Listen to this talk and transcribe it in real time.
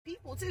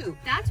people too.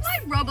 That's why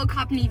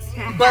RoboCop needs to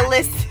happen. But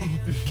listen,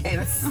 okay,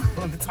 that's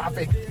on the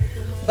topic.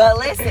 But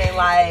listen,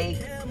 like,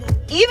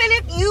 even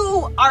if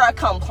you are a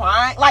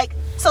compliant, like,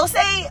 so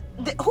say,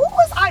 who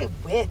was I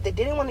with that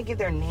didn't want to give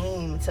their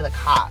name to the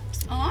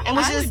cops and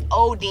was just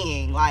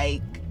ODing,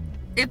 like.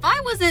 If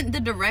I wasn't the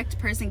direct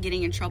person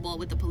getting in trouble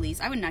with the police,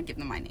 I would not give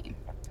them my name.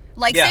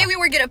 Like, say we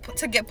were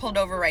to get pulled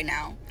over right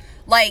now.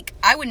 Like,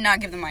 I would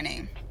not give them my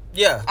name.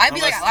 Yeah. I'd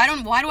be like,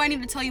 why do I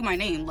need to tell you my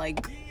name?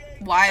 Like,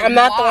 why? I'm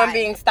not the one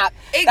being stopped.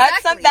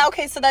 Exactly.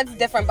 Okay, so that's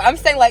different. But I'm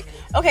saying, like,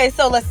 okay,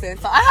 so listen.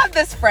 So I have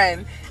this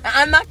friend. And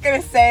I'm not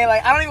going to say,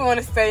 like, I don't even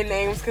want to say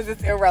names because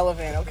it's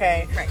irrelevant,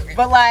 okay? Right.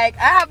 But, like,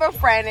 I have a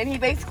friend, and he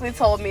basically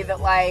told me that,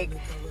 like,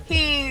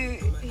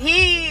 if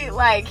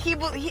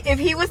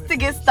he was to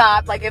get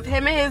stopped, like, if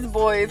him and his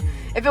boys,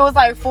 if it was,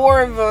 like,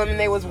 4 of them, and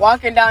they was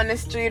walking down the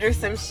street or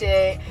some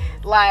shit,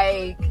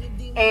 like,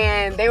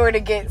 and they were to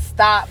get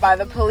stopped by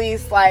the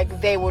police,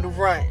 like, they would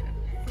run.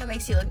 That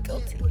makes you look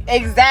guilty.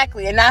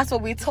 Exactly, and that's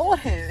what we told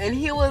him. And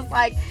he was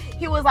like,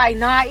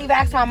 nah, I even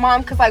asked my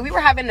mom, because, like, we were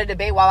having a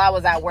debate while I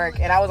was at work,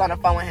 and I was on the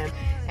phone with him.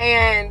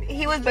 And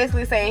he was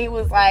basically saying, he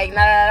was like,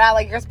 nah,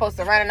 like, you're supposed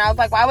to run. And I was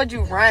like, why would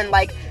you run?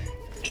 Like,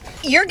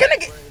 you're gonna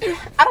get,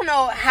 I don't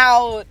know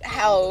how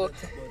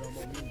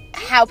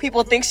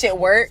people think shit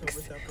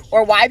works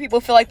or why people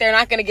feel like they're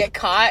not gonna get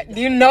caught.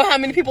 Do you know how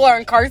many people are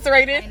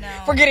incarcerated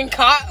for getting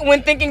caught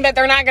when thinking that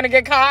they're not gonna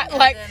get caught?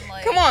 Like,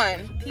 come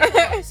on.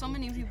 So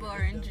many people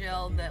are in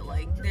jail that,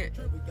 like,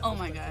 oh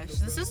my gosh,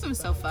 the system's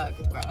so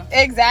fucked, bro.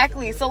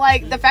 Exactly. So,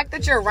 like, the fact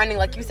that you're running,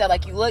 like you said,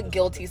 like, you look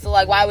guilty. So,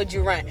 like, why would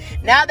you run?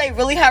 Now they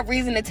really have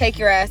reason to take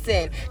your ass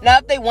in. Now,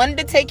 if they wanted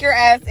to take your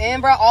ass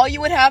in, bro, all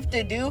you would have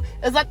to do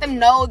is let them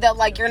know that,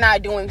 like, you're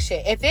not doing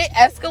shit. If it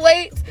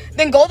escalates,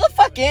 then go the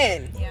fuck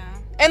in. Yeah.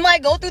 And,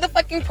 like, go through the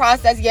fucking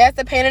process. Yeah, it's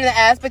a pain in the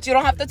ass, but you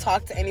don't have to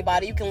talk to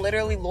anybody. You can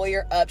literally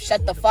lawyer up,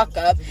 shut the fuck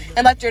up,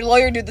 and let your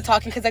lawyer do the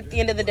talking, because at the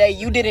end of the day,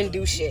 you didn't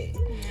do shit.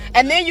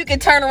 And then you can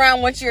turn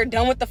around once you're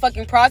done with the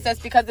fucking process,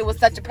 because it was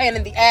such a pain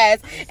in the ass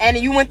and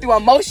you went through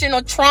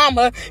emotional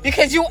trauma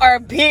because you are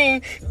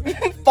being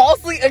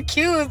falsely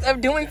accused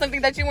of doing something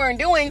that you weren't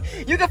doing.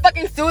 You can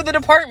fucking sue the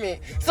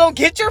department. So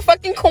get your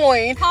fucking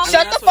coin,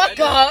 shut the fuck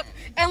up,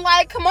 and,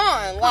 like, come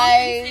on.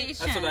 Like,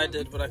 that's what I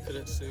did, but I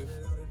couldn't sue. I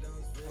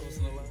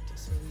wasn't allowed to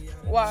sue.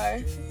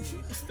 Why?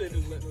 They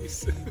didn't let me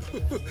sue.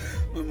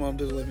 My mom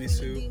didn't let me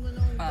sue.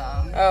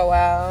 Oh,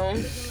 wow.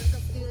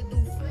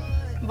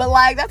 But,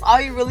 like, that's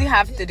all you really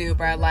have to do,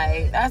 bro.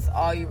 Like, that's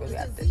all you really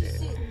have to do.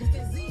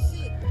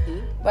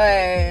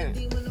 But,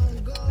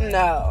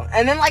 no.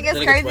 And then, like,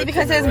 it's crazy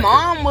because his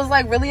mom was,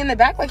 like, really in the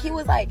back. Like, he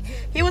was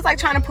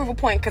trying to prove a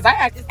point. Because I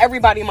asked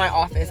everybody in my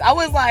office. I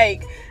was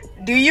like,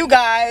 do you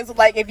guys,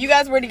 like, if you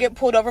guys were to get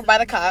pulled over by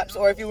the cops,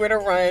 or if you were to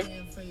run,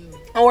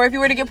 or if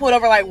you were to get pulled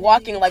over, like,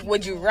 walking, like,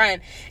 would you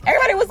run?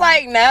 Everybody was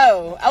like,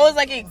 no. I was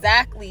like,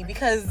 exactly,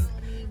 because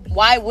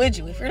why would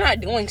you? If you're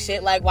not doing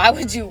shit, like, why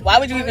would you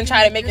even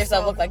try to make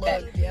yourself look like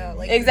that? Yeah,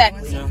 like,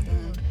 exactly. Yeah.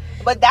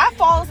 But that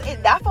falls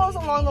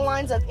along the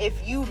lines of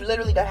if you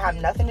literally don't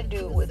have nothing to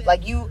do with,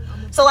 like, you.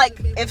 So,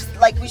 like, if,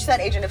 like we said,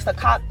 Adrian, if the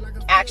cop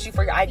asked you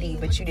for your ID,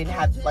 but you didn't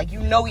have, like, you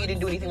didn't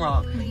do anything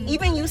wrong.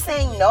 Even you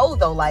saying no,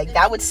 though, like,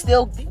 that would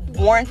still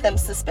warrant them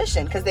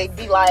suspicion, because they'd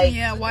be like,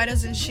 yeah, why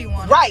doesn't she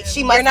want right,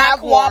 she must not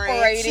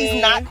cooperating.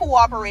 She's not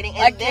cooperating. And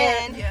like,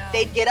 then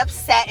they'd get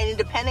upset, and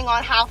depending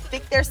on how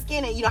thick their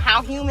skin and, you know,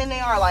 how human they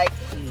are, like,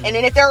 and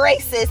then if they're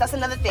racist, that's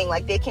another thing.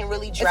 Like, they can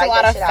really drag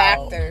that shit out. It's a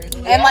lot of factors.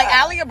 And, like,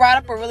 Alia brought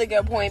up a really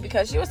good point,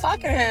 because she was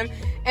talking to him,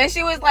 and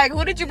she was like,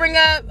 who did you bring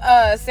up?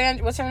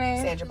 Sandra, what's her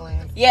name? Sandra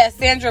Bland. Yeah,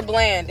 Sandra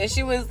Bland. And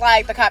she was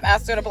like, the cop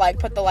asked her to, like,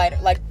 put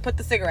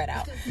the cigarette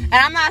out. And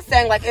I'm not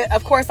saying, like,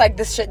 of course, like,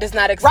 this shit does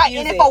not excuse right,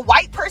 and if a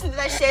white person did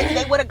that shit,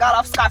 they would have got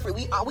off scot-free.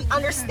 We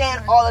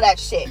understand all of that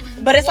shit.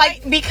 But it's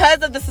like,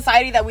 because of the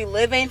society that we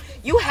live in,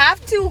 you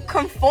have to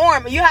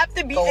conform. You have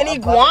to be an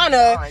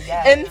iguana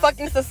in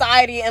fucking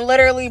society and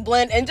literally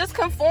blend and just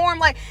conform.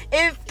 Like,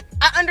 if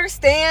I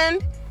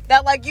understand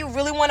that, like, you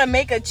really want to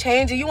make a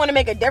change and you want to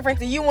make a difference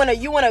and you want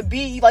to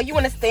be, like, you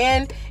want to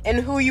stand in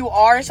who you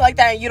are and shit like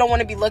that, and you don't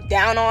want to be looked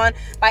down on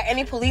by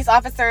any police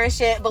officer and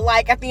shit, but,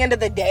 like, at the end of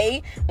the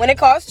day, when it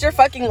costs your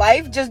fucking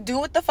life, just do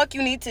what the fuck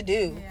you need to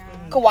do.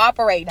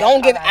 Cooperate.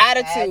 Don't give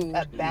attitude.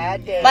 A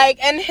bad day.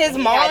 Like, and his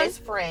mom had his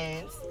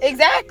friends.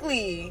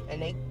 Exactly.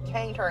 And they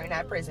hanged her in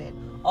that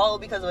prison. All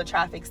because of a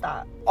traffic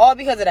stop. All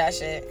because of that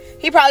shit.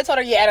 He probably told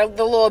her, yeah,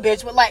 the little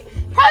bitch, but, like,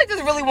 probably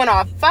just really went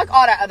off. Fuck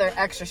all that other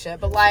extra shit.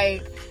 But,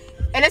 like,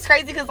 and it's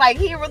crazy because, like,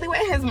 he really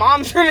went his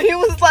mom's room. He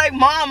was like,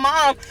 mom,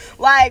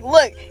 like,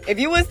 look, if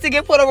you was to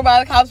get pulled over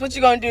by the cops, what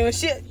you gonna do?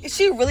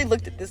 She really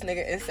looked at this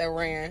nigga and said,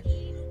 ran.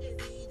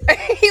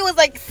 He was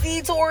like,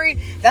 see, Tori,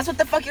 that's what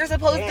the fuck you're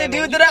supposed to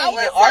do. That I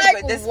was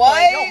like, this what?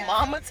 Point. Your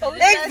mama told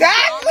you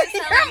exactly.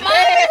 Your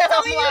mama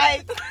told you.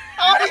 Like,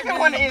 I don't even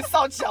want to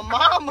insult your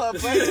mama,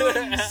 but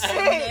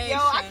shit, yo,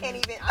 I can't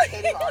even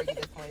argue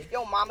this point. If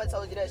your mama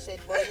told you that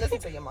shit, boy, listen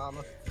to your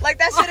mama. Like,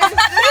 that shit is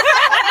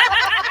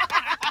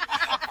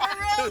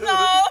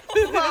No,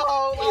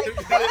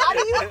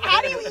 like,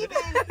 how do you even?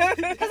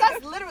 Because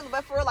that's literally,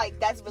 but for like,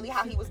 that's really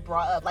how he was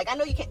brought up. Like, I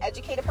know you can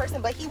educate a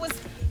person, but he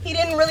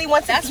didn't really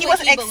want to. He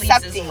wasn't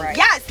accepting. Right.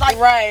 Yes, like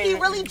he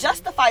really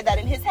justified that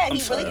in his head.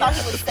 He really thought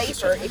he was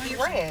safer if he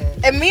ran.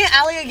 And me and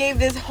Alia gave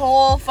this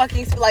whole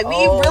fucking like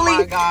we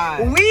my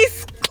God.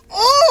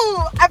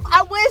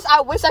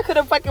 I wish I could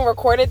have fucking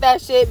recorded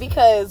that shit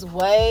because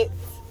what?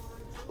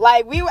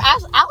 Like, Alia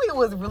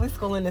was really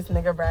schooling this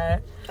nigga,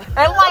 bruh. And,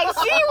 like,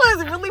 she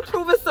was really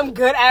proving some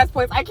good-ass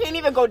points. I can't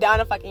even go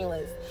down a fucking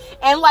list.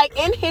 And, like,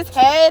 in his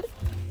head,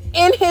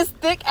 in his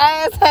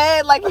thick-ass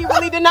head, like, he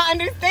really did not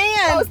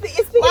understand.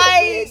 Speaking of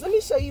which, let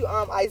me show you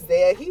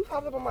Isaiah. He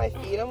popped up on my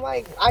feed. I'm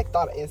like, I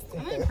thought instantly.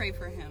 I'm going to pray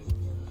for him.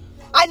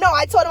 I know.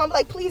 I told him, I'm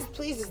like, please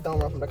just don't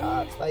run from the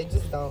cops. Like,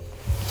 just don't.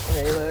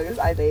 Okay, look, it's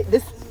Isaiah.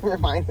 This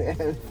reminds me of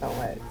him so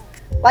much.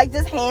 Like,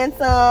 just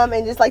handsome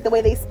and just, like, the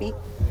way they speak.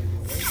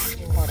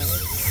 Hold on.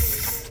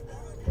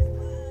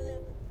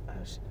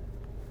 Oh, shit.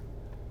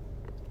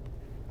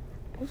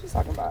 What you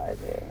talking about,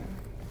 Isaiah?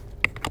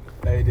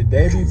 Hey, the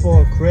day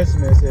before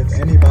Christmas, if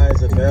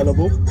anybody's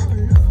available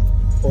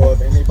or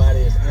if anybody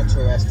is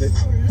interested.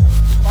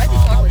 Why is he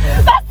talking like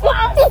that?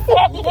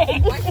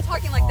 Why is he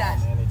talking like that?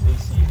 In the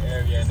DC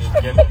area, and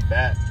it's giving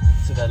back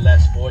to the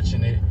less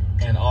fortunate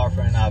and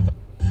offering our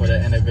for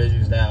the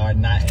individuals that are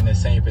not in the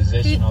same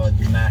position or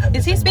do not have.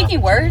 Is he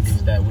speaking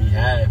words that we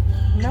have?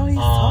 No, he's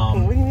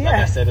talking. Like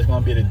I said, it's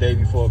gonna be the day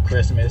before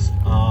Christmas.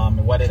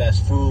 Whether that's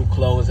food,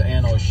 clothes,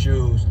 and or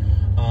shoes.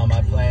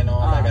 I plan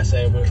on, like I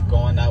said, we're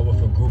going out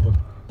with a group of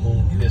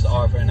people just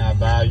offering our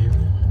value,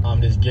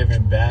 just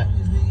giving back,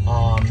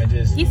 and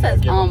just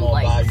giving more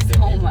like, value than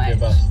so people much.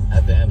 give us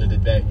at the end of the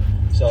day.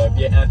 So if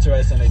you're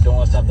interested in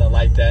doing something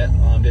like that,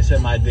 just hit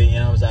my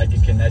DMs. I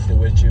get connected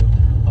with you,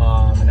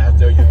 and I'll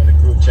throw you in the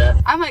group chat.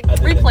 I'm like,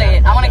 replay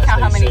it. I want to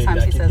count how many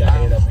times he says that.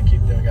 Head up and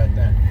keep doing your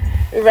thing.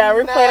 Yeah,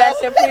 replay that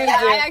shit, please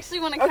do. I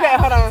actually want to count Okay,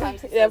 hold how many on.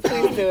 times he Yeah, says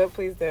that.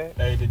 please do it.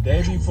 Hey, the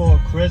day before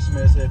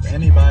Christmas, if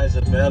anybody's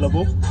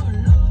available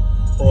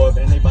or if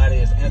anybody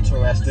is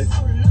interested,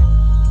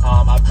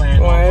 I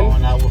plan on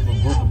going out with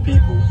a group of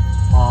people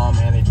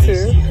in the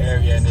DC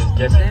area and just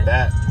giving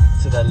back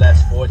to the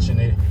less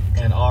fortunate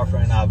and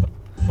offering our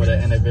for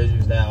the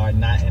individuals that are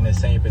not in the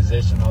same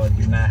position or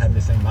do not have the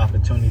same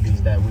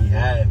opportunities that we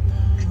have.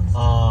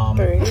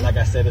 Like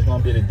I said, it's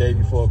gonna be the day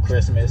before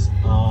Christmas.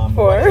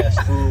 Whether that's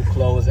food,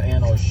 clothes,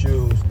 and or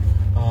shoes.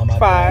 I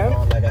plan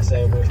on, like I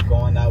said, we're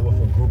going out with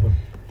a group of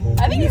people.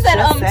 I think you said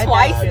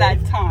twice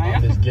that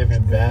time. Just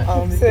giving back.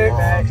 Six.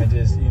 And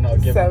just,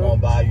 giving more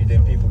value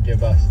than people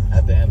give us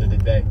at the end of the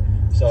day.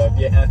 So if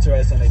you're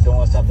interested in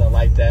doing something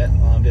like that,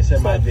 just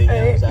hit my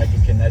DMs. I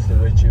can connect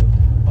with you.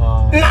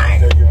 I'll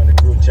throw you in the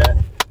group chat.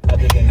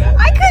 Other than that,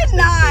 I could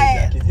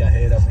not. Keep your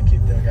head up and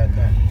keep doing your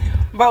thing.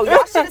 Bro,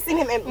 y'all should have seen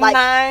him in, like,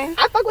 9.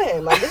 I fuck with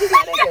him. Like, this is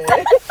my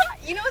nigga.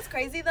 You know what's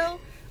crazy, though?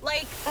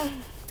 Like,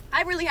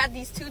 I really had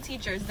these two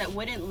teachers that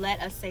wouldn't let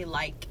us say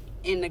like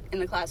in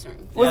the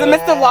classroom. Was it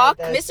Mr. Locke?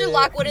 Mr.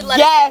 Locke wouldn't let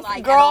us say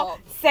like girl, at all.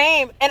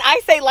 same. And I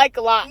say like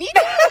a lot. Me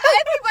too.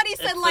 Everybody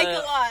said like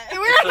a lot. We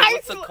were in high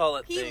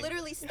school. He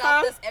literally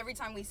stopped us every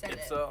time we said it.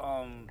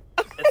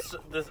 It's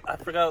this. I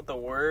forgot the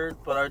word,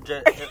 but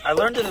I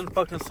learned it in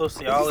fucking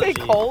sociology. Did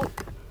you say cold?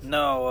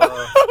 No.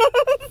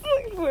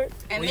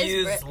 And we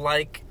use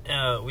like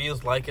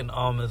and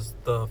as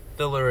the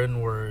filler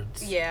in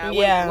words.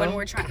 Yeah. When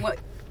we're trying.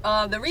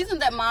 The reason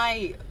that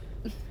my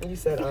You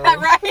said,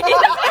 right.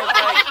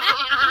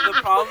 The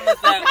problem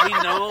is that we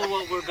know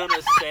what we're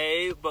gonna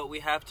say, but we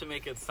have to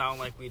make it sound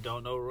like we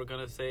don't know what we're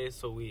gonna say,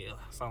 so we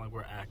sound like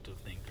we're active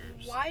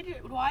thinkers. Why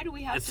do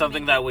we have? It's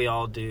something that we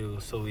all do,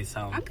 so we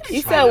sound.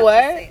 You said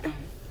what?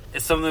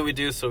 It's something we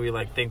do, so we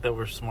like think that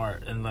we're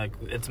smart, and like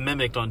it's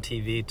mimicked on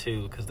TV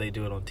too, because they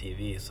do it on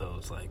TV. So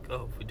it's like,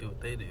 oh, if we do what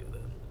they do,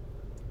 then.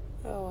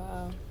 Oh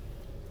wow.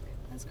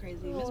 That's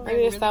crazy. I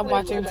need to stop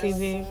watching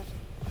TV.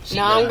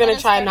 Now I'm gonna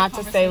try not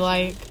to say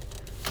like.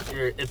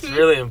 It's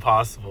really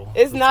impossible.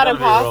 It's not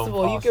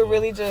impossible. You can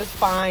really just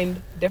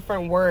find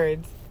different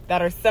words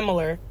that are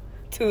similar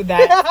to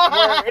that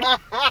word.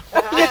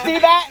 You see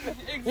that?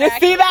 Exactly. You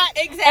see that?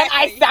 Exactly. And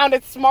I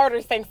sounded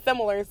smarter saying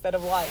similar instead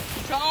of like.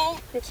 Don't.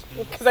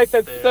 Because I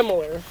said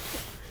similar.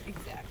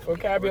 Exactly.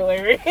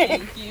 Vocabulary.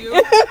 Thank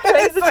you.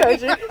 Thanks for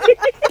charging.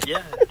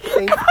 Yeah.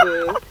 thank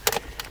you.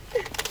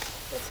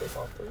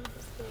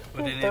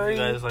 Would any of you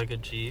guys like a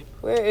Jeep?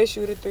 Where is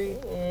Shooter 3?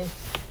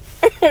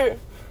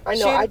 I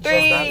know. Shoot I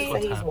three. just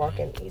said he's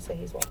walking. He said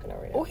he's walking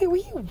already. Okay, were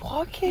you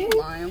walking? Yo,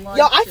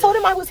 I told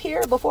him I was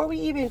here before we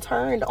even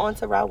turned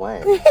onto Route 1.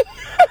 Remember when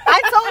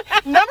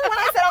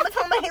I said on the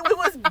time it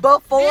was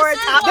before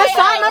Top This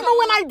Gun? time, remember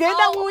when I did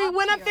that when we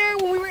went up there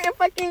when we were in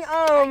fucking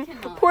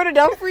Porter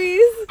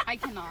Dumfries? I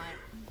cannot.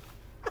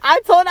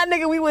 I told that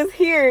nigga we was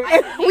here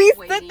and we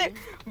stood there,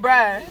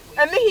 bruh.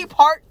 And then he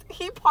parked.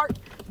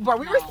 Bro,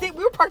 we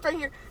were parked right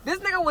here. This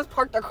nigga was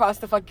parked across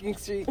the fucking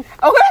street.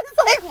 I was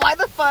like, why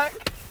the fuck?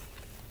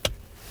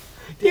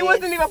 He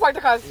wasn't even parked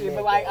across the street,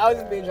 but like I was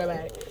just being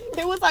dramatic.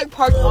 He was like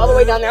parked all the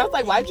way down there. I was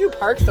like, why'd you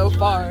park so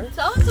far?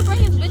 Tell him to bring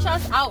his bitch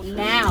ass out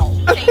now.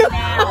 Say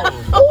now.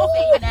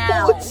 Say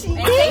now. And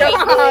say,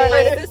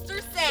 my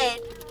sister said,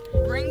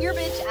 bring your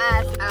bitch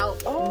ass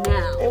out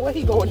now. And what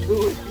he gonna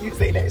do if you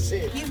say that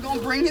shit? He's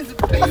gonna bring his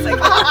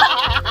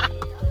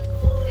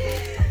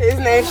His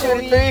name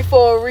Shooter 3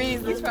 for a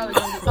reason. He's probably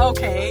gonna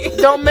okay.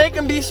 Don't make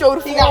him be Shooter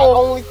 4. He got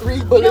only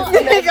 3 bullets.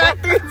 He got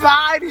 3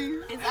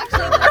 bodies. It's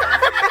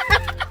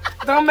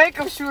actually Don't make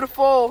him Shooter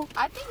 4.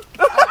 I think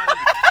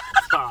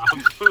Stop.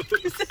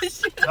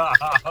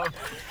 Stop.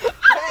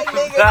 That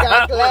nigga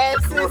got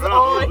glasses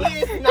on. He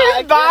is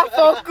not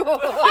Bifocal.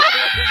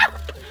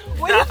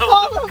 What do you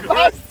call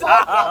him?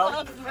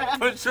 Stop.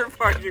 Put your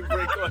parking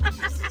brake on.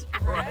 Jesus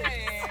Christ.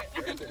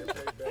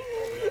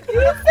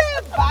 You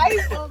said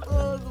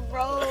bifocals,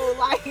 bro.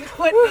 Like,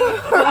 what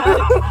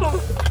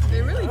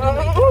they really do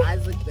make your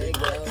eyes look big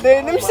though.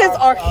 Them shits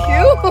are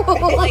cute.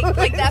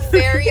 like that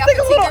fairy off Like a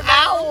the little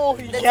Tinkerbell. owl.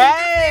 The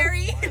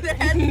Yes. Tinker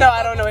fairy. No,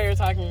 I don't know what you're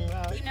talking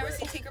about. You never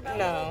seen Tinkerbell?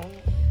 No.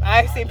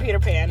 I see Peter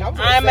Pan. I'm a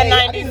say,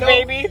 90s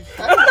baby.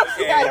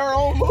 She got her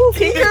own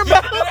movie.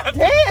 Tinkerbell.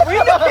 Damn.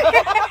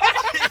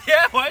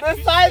 Yeah, why The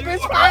side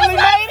bitch finally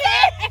made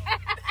it.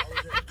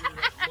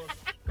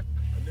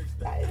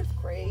 That is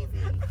crazy.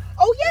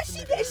 Oh, yes,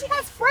 she did. She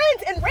has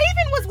friends. And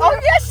Raven was one. Oh,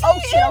 yes, she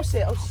is. Oh,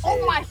 shit.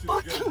 Oh my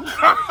fucking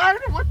god.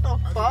 What the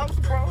fuck,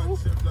 bro?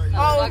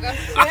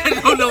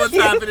 I don't know what's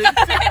happening.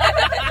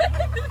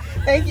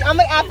 Thank you. I'm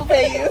going to Apple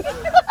Pay you.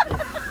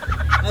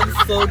 I'm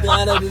so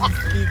glad I didn't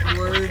speak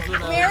words when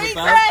Merry I was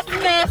about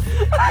Christmas.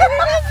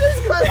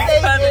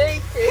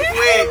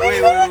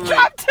 Wait.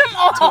 Dropped him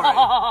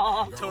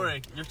off.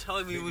 Tori, you're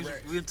telling me we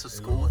went to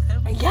school with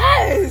him?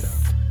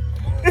 Yes.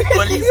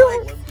 But he's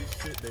like...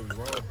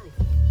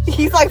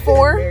 He's like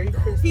 4.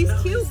 He's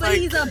cute, but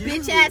he's a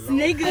bitch ass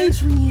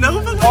nigga. No,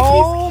 but like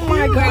Oh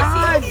my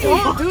god.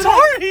 Don't do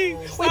that. Tori!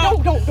 Wait,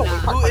 don't.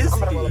 Who is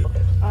he?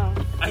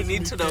 I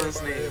need to know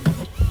his name.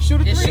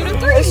 Shooter 3. It's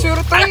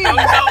Shooter 3. I don't know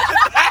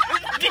what that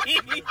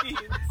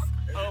means.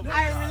 Oh my I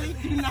really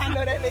do not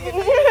know that nigga.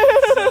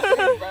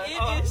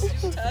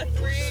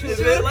 Is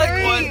it like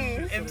on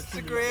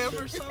Instagram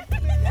or something?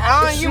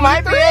 You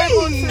might be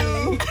able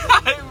to.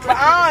 But I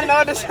don't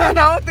know this. I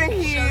don't think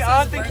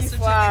he's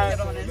fly.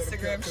 On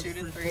Instagram,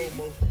 Shooter 3.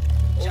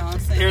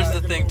 Johnson. Here's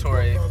the thing,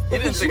 Tori. You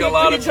didn't think a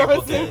lot of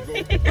people did.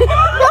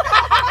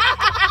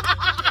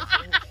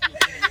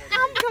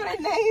 I'm gonna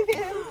name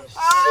him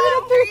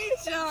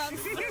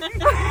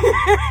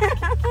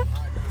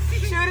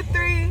Shooter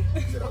 3.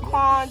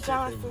 Quan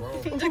Johnson.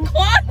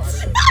 Daquan.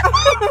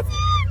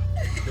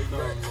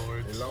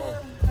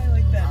 I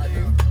like that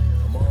name.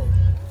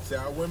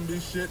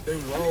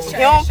 He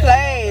don't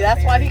play.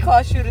 That's why he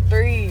called Shooter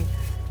 3.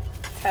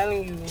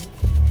 Telling you.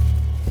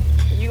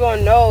 You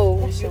gonna know.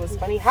 That shit was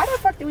funny. How the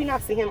fuck did we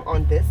not see him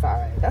on this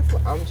side? That's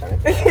what I'm trying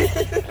to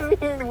think.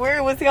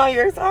 Where was he on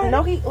your side?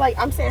 No,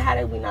 I'm saying, how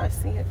did we not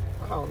see him?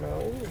 I don't know.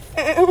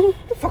 What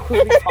the fuck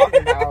were we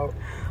talking about?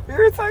 We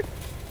were talking.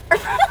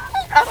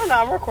 I don't know.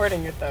 I'm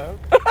recording it though.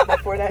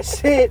 Before that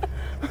shit.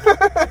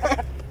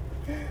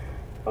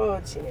 Oh,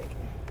 chick.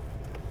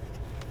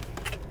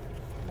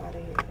 Out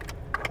of here.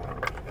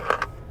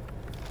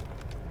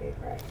 Big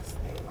racks,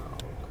 stay long.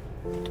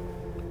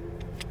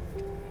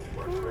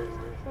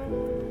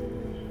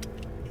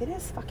 It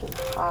is fucking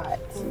hot.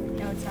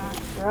 No, it's not.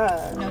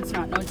 Bruh. No,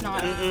 it's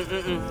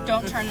not.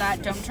 Don't turn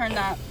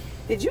that.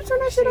 Did you turn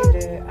that shit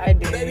on? I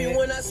did.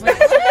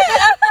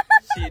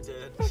 She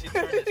did. She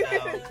turned it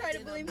down. Try to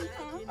blame me,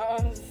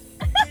 huh?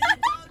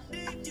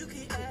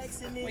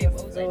 Wait,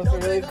 what was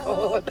really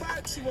cold.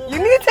 You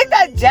need to take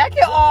that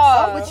jacket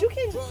off. Oh, but you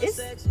can. It's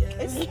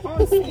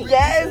on scene.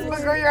 Yes,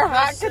 but girl, you're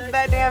hot because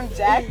that damn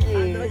jacket.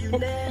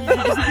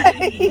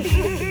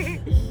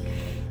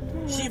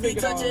 She be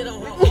touching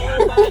on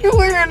her You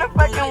wearing a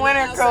fucking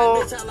winter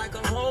coat.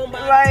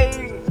 Like,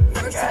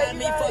 first time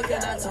me fucking,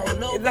 I told is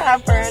nobody. it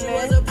hot for She in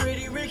was there? a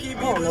pretty Ricky.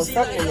 I don't know,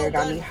 something in there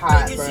got me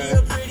hot, She bro.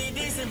 a pretty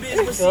decent bitch,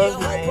 but she a feels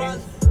whole nice.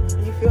 problem.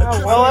 You feel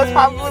how Well, it's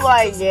probably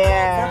like,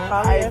 yeah,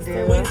 I do.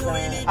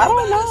 I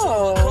don't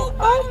know.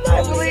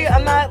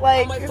 I'm not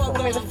like, you feel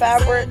me, the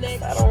fabric.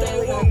 I don't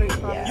really,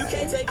 You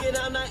can't take it,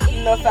 I'm not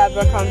no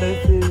fabric on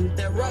this dude.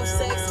 that rough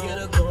sex, get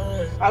her going.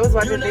 I was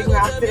watching Big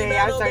Mouth today.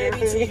 I started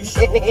feeling That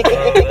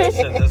shit.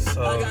 shit is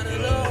so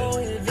good.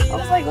 I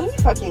was like, let me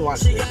fucking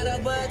watch this Got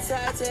a butt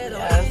tatted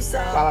on each while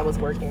side. I was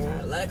working.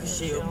 Like her,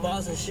 she a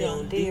boss and she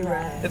on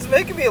D-Ride. It's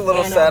making me a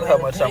little sad how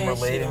much I'm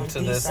relating to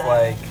this,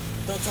 like,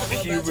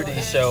 puberty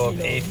show of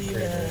 8th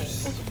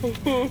graders.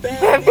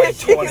 Like,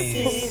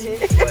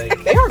 20s.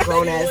 Like, They are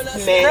grown ass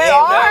men. They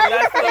are.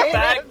 that's the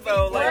fact,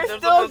 though. Like, We're they're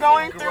still supposed to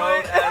going be through grown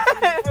it. ass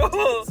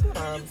people.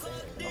 I'm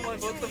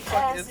like, what the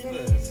fuck is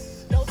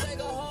this? Don't take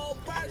a whole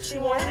part, she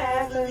want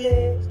Half of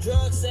it.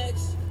 drug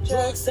sex,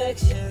 yeah.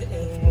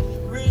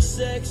 Rich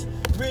sex,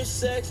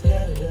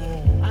 yeah.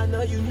 I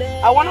know you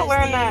nasty. I want to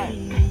learn that.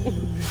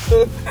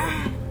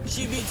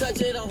 She be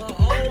touching on her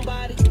own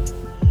body.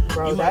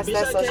 Bro, that's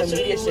that social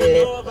media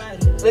shit.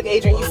 Look,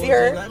 Adrian, you see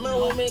her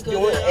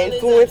doing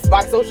influenced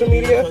by social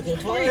media?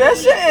 That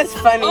shit is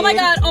funny. Oh my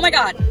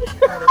god!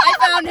 I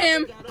found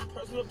him.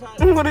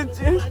 What did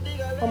you?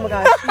 Oh my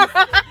god.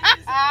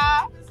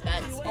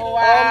 That's Oh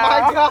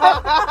my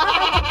god.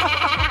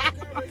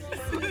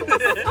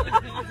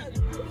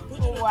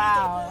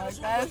 Wow.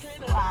 That's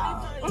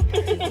wow.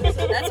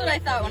 That's what I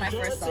thought when I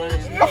first saw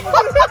him.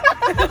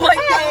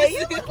 Hey,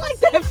 you look like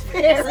that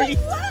fairy.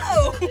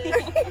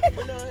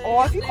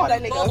 Oh, if you call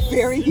that nigga a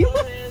fairy, you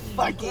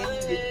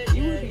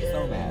would be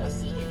so mad.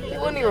 He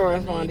wouldn't even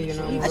respond to you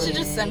no more. I should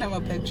just send him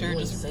a picture,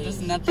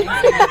 just nothing.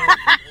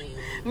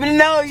 But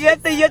no, you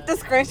have to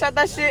screenshot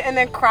that shit and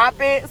then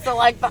crop it so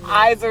like the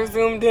eyes are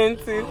zoomed in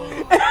too.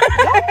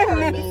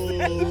 I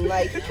mean,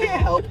 like, you can't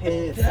help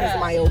his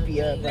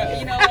myopia, bro.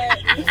 You know what?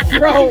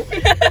 Bro,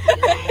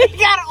 He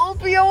got an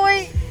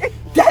opioid.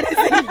 that is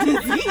a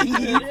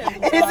disease.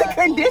 It is a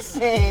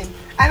condition.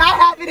 And I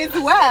have it as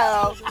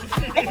well.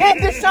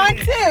 And Deshaun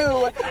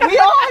too. We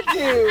all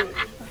do.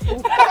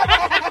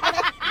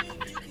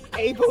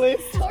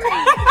 Ableist.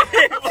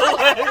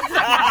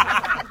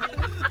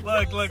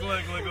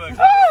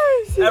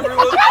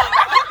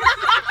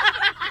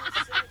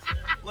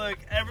 Look.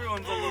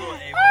 Everyone's a little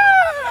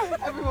ableist.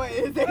 Everyone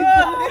is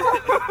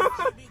ableist.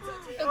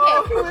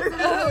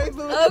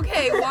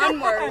 Okay, one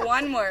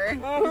more.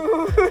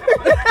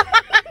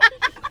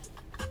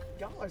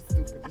 Y'all are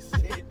stupid as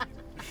shit.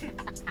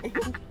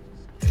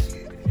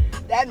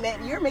 That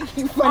man, you're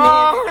making fun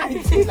of him.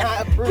 I do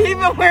not approve. He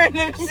been wearing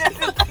them shit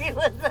since he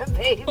was a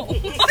baby.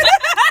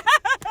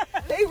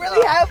 They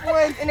really have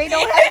ones, and they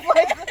don't have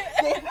ones.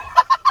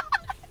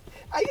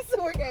 I used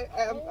to work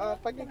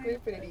at fucking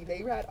Infinity. They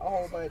had a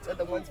whole bunch of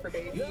the ones for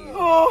babies. They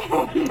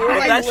were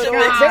like, they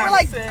were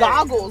like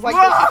goggles, like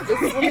the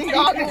swimming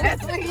goggles.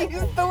 That's what he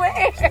used to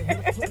wear.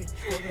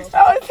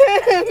 That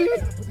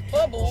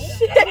was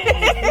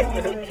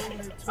him.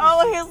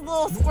 Oh, his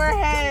little square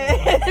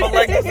head. But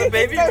like, does the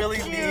baby really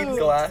need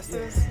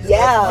glasses?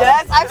 Yeah.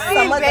 Yes, I've Some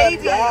seen of them,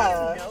 babies.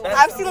 yeah.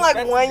 I've seen like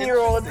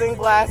 1-year-olds in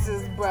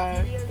glasses,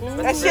 bruh.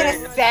 That shit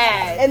is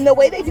sad. And the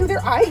way they do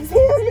their eye exam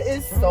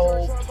is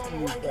so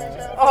cute,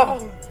 bro.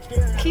 Oh,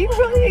 can you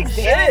really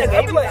examine the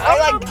baby?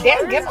 I like,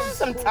 damn, give them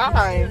some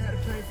time.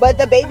 But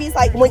the baby's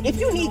like, if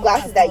you need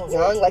glasses that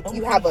young, like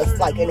you have an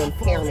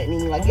impairment,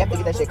 meaning like you have to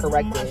get that shit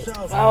corrected.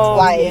 Oh,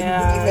 like,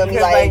 yeah. you feel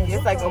me? Like,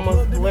 it's like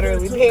almost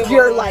literally painful.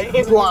 You're like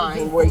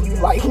blind where you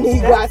like need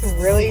glasses.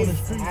 Really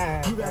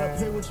sad.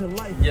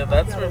 Yeah,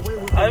 that's where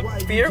I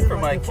fear for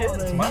my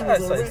kids. My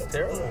eyesight's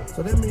terrible.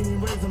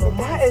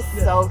 That is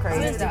so crazy.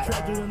 What is that?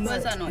 What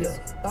is that noise?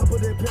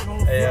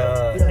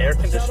 Air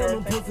conditioner,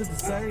 I think.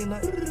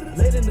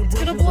 It's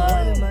gonna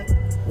blow.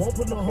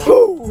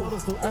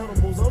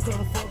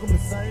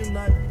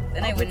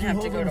 Then I wouldn't have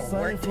to go to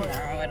work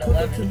tomorrow at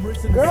 11.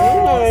 Girl,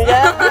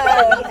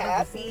 Yeah. be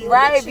happy.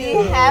 Right, be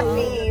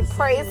happy.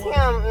 Praise him.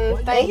 And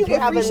thank you for get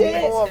free having shit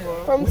me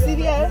over. from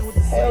CVS.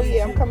 Hell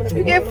yeah, I'm coming to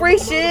You get free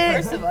shit.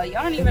 First of all,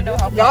 y'all don't even know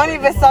how. Y'all don't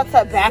even sell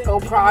tobacco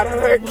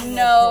products.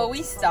 No,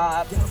 we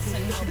stopped in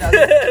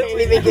Can't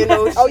even get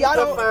no Oh, y'all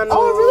don't.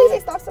 Oh, really?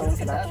 They stopped selling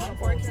tobacco?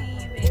 2014,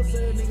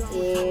 maybe.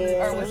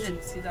 Yeah. Or was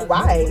it 2000?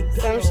 Why?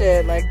 Some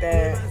shit like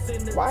that.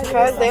 Why?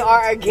 Because they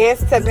are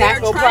against They're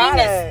tobacco trying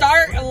to products.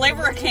 start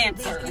liver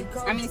cancer.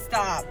 I mean,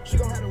 stop.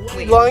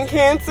 Wait, Lung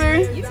cancer?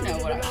 you know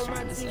what I was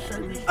trying to say.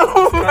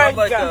 Oh my Kind of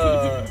like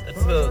god.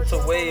 it's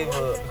a wave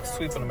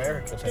sweeping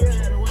America type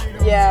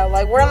shit. Yeah,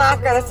 like we're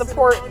not gonna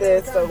support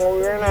this, so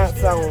we're not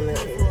selling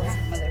it.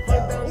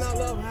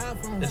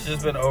 It's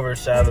just been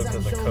overshadowed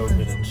because of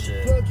COVID and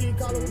shit.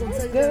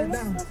 Good.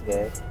 That's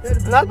good.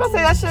 And I was about to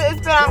say that shit.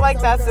 It's been out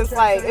like that since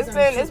like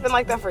it's been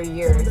like that for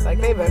years. Like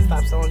they've been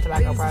stopped selling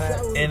tobacco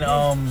products. In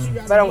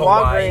But in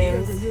Hawaii,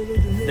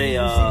 Walgreens, they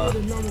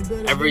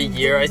every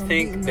year I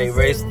think they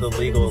raise the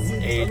legal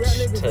age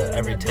to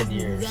every 10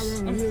 years.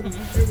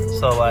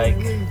 So like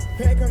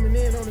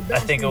I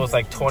think it was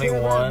like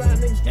 21, and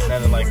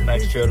then like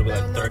next year it'll be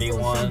like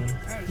 31,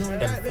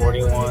 then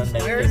 41,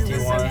 then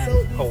 51.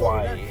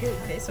 Hawaii.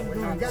 Okay, so we're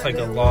not. It's like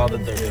a law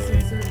that they're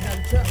doing,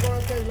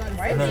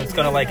 and then it's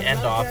gonna like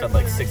end off at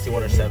like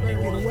 61 or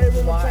 71.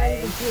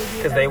 Why?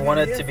 Because they want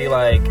it to be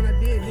like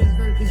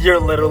you're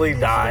literally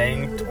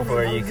dying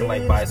where you can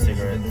like buy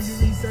cigarettes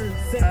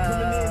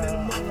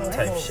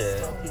type shit.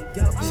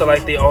 So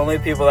like the only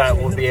people that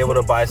will be able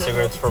to buy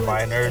cigarettes for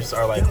minors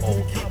are like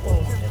old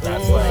people, and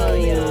that's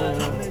like yeah.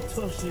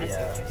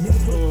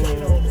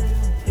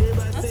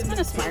 That's kind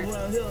of smart.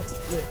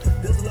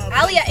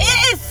 Alia,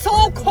 it is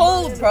so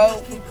cold,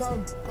 bro.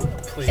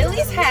 Please. At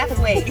least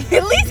halfway.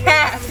 At least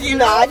half, you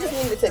No, know? I just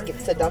needed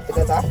to dump it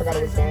because I forgot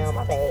it was down.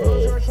 My bad.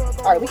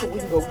 All right, we can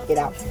go get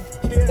out.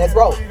 Let's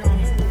roll.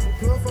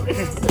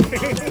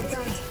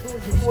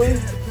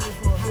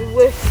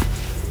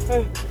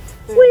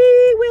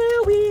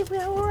 We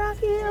will rock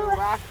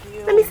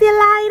you. Let me see a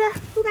lighter.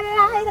 Who got a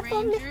lighter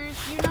for me? Rangers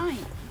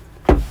Unite.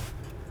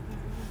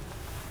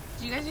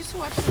 Did you guys used to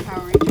watch the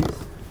Power Rangers?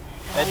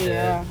 I did.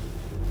 yeah.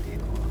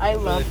 I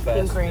love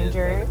Really Pink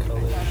Ranger. fascinated by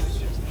the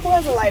colors. Who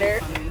has a lighter?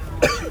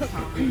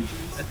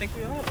 I think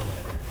we all have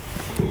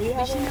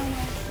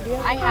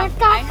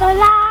a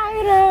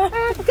lighter.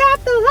 I got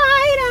the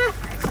lighter.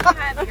 I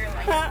have your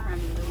lighter from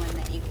the one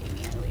that you gave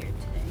me earlier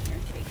today. Here,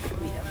 take it.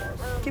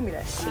 Give me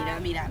that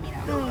shit. Mira.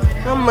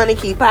 My money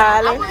keep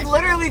I piling. was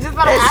literally just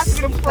about to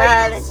ask you to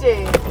play this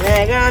shit.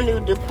 Like a new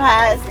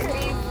deposit.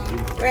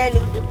 Brand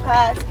new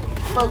deposit.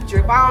 Smoke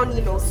drip. I don't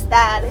need no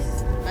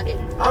stylist. I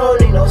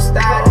don't need no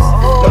stylist.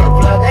 No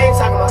plug, I ain't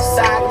talking about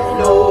cycling.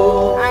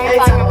 No, I ain't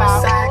talking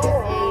about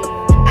cycling.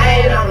 I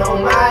ain't on no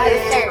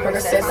mileage.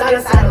 Percocets on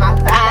the side of my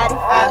body. I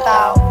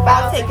thought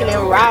About taking in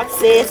rocks,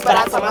 sis, but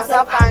I told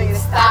myself I need to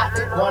stop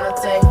it. wanna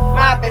take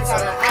my bitch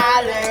on the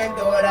island.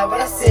 Do whatever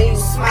I see you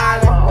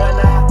smiling. When I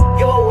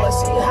give her what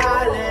she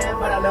hollering,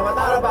 but I never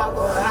thought about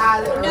going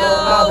island.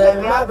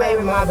 My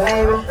baby.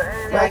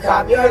 My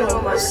cop, you're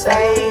no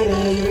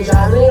Mercedes. You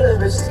drive me, little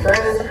bitch is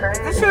crazy.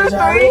 This shit is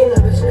Drive me, free.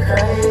 little bitch is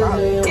crazy.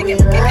 We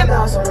even had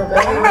thoughts on the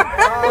baby.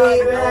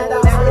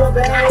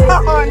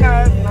 Oh, no.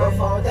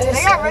 Before They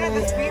got rid of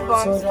the speed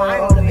bumps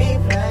finally.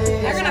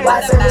 They're gonna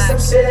Why put say them me back. some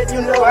shit if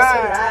you know it's a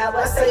lie?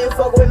 Why say you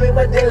fuck with me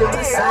but then leave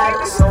me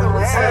side? So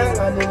many times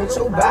I needed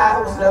you by.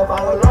 Was left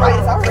all alone. Right,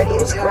 it's already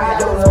was crying.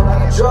 Don't look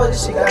like a drug.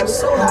 She got me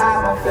so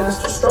high. My feelings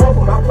too strong.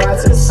 Put my pride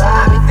to the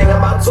side. I be thinking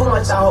about too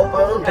much. I hope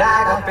I don't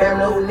die. Got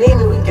family who need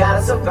me. We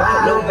gotta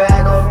survive. No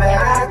bag on bag.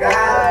 I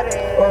got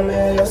it. 1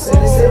 million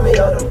city send me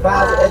your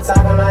deposit. They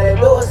talking like they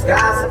do is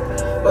gossip.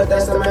 But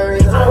that's the main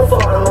reason I don't fuck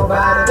with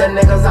nobody. The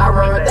niggas I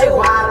run with, they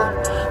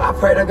wildin'. I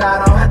pray to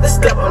God I don't have to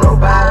step on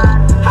nobody.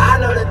 I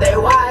know that they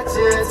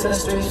watching to the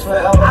streets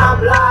forever.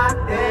 I'm locked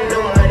in.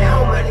 No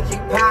money keep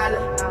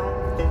piling.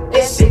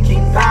 This shit keep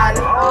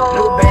piling.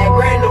 New bag,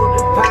 brand new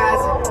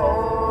deposit.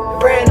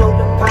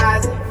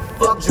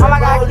 Fuck drip,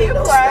 I don't need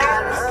no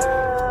stylist.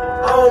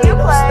 I don't need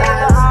no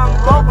stylist.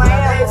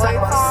 I ain't talking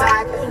about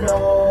cycling, no.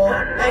 I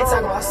ain't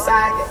talking about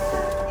cycling.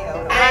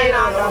 I ain't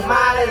on no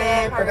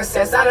modeling.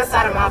 Percocets on the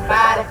side of my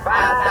body.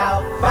 I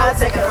thought about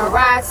taking a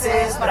ride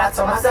since, but I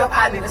told myself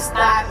I need to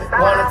stop it.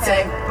 Wanna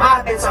take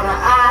my bitch on the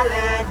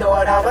island. Do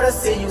it, I wanna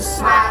see you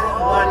smiling.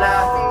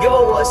 Wanna give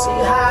her what she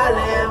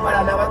hollering, but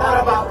I never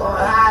thought about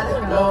going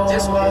island. No,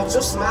 just want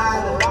you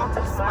smiling.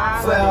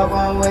 Forever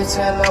I'm with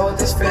you in love with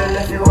this feeling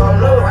if you want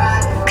to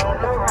ride.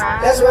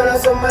 Let's run up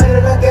some money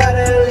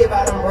together and leave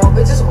out them broke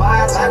bitches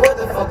wild. Like what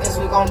the fuck is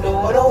we gon' do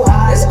with a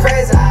while? It's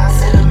crazy how I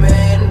seen $1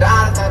 million.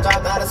 I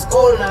dropped out of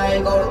school and I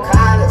ain't go to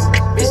college.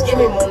 Bitch, give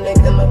me more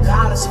nigga than my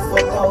college. She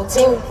fucked the whole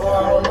team before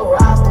I on the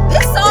roster.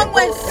 This song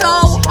went so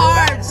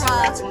hard, bruh.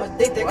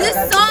 This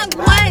song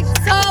went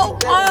so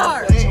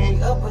hard.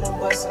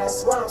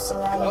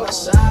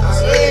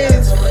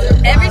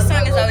 Every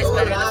song is always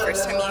better the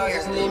first time you hear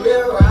it.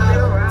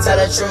 Tell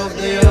the truth,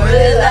 do you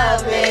really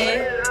love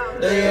me?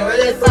 Do you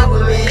really fuck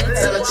with me?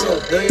 Tell the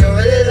truth, do you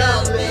really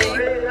love me?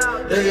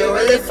 Do you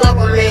really fuck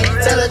with me?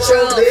 Tell the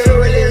truth, do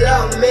you really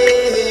love me?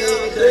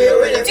 Do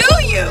you really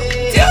Do you?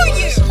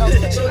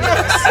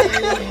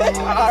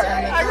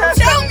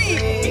 Tell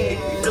me.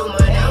 New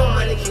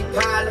money keep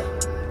piling.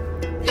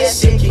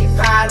 This shit keep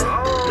piling.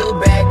 New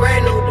bag,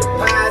 brand new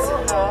deposit.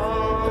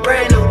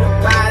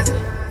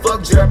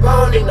 Fuck drip, I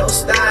don't need no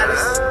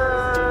stylist.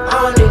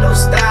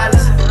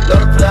 No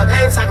plug,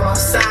 I ain't talking about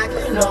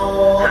cycling,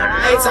 no.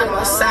 I ain't talking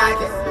about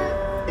cycling.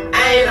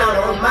 I ain't on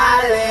no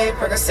mileage.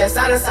 Percocets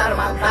on the side of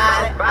my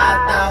body. I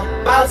thought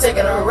about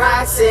taking a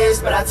ride since,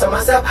 but I told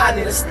myself I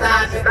need to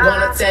stop it.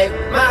 Wanna take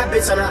my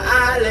bitch on the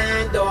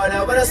island. Do it,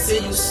 I wanna see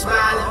you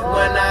smiling.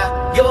 When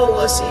I give her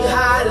what she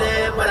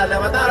hollering, but I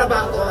never thought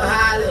about going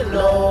hollering,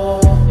 no.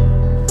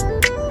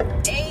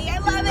 Hey, I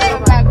love it.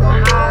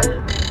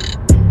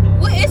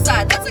 What is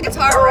that? That's a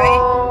guitar,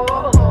 right?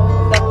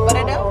 What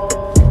I do?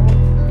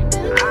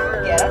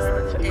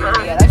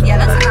 Yeah, that's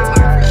a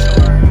guitar for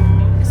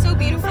sure. It's so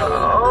beautiful.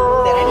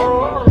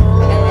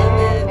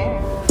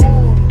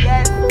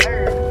 Yes, sir. Yes, sir.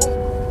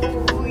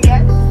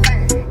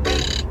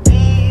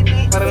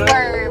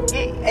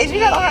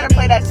 Adrian, I don't know how to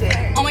play that shit.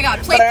 Oh my god,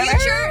 play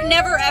Future,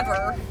 Never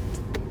Ever.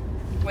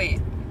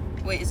 Wait,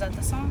 is that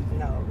the song?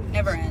 No.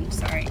 Never End,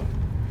 sorry.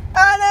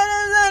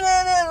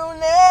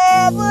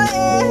 Never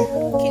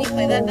Can you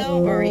play that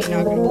though, or are you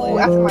not gonna play it?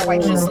 after my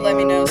white Just let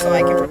me know so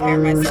I can prepare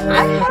myself.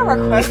 I had a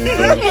request.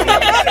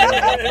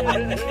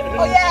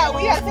 Oh yeah,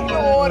 we had to take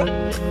your order.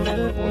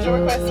 What's your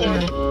request, sir?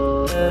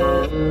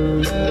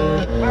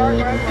 My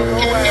request was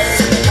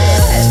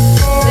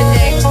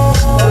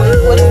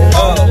what is it?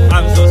 Oh,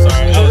 I'm so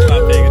sorry. I was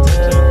not paying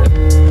attention.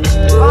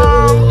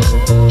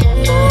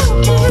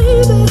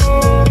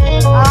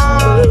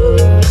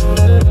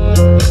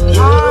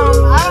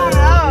 I don't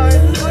know.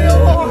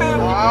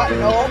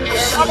 No.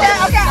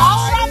 Okay,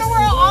 all around the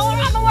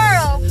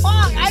world.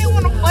 Fuck, I didn't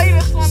want to play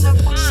this one,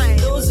 but fine.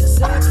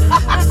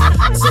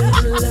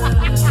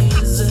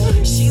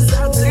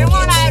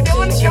 They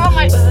want to show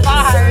my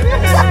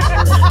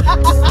spot.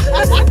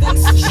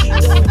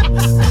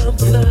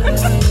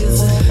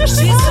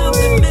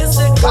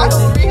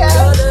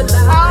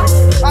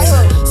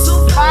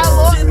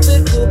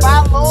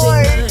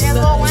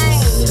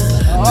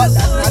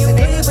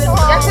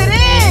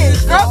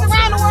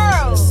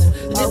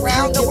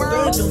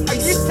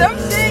 Some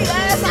shit,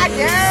 yes, I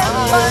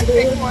guess.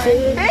 Pick one.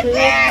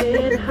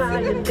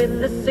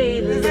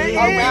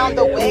 Around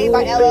the Way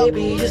by LL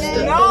Cool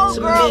J. No,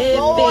 girl,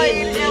 Boy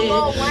and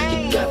Lil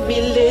Wayne. Got me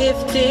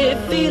lifted,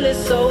 feeling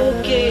so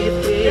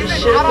gifted. Is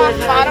it out on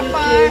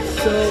Spotify?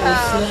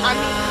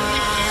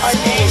 Her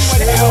name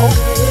would help.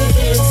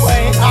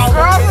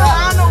 Girls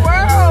Around the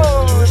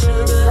World.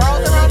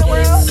 Girls Around the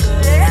World?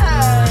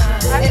 Yeah.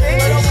 I It's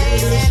think. Lil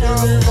Wayne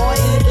and Boy.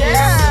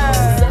 Yeah.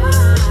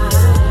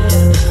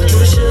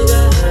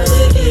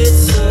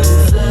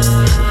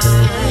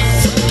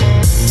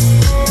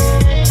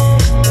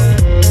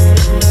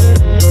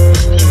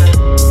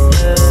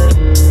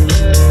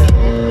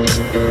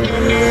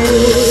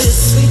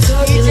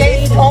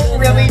 DJs don't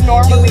really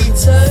normally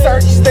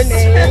search the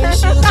name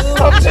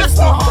of the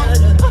song.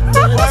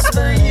 But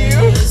for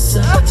you,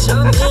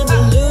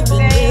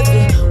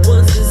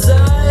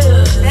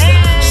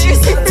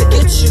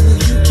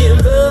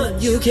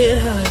 you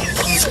can't hide.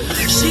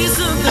 She's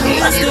something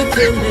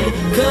mystical,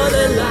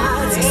 color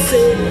lights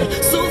say.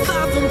 So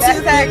far from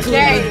typical.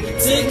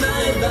 Take my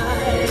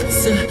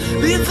advice.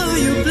 Before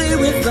you play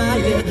with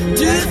fire,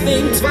 do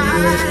think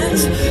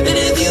twice. And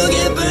if you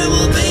get burned,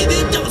 well, baby,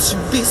 don't you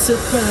be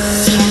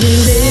surprised.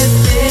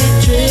 Lifted,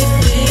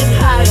 drifting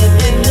higher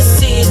than the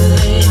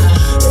ceiling.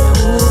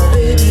 Oh,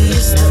 baby,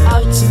 it's the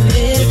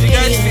ultimate. Did you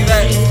guys see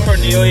that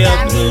Cornelia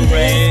Blue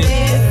Rain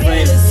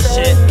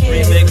shit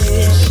remix?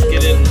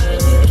 Getting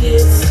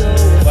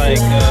like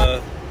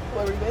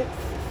what remix?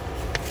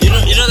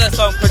 you know that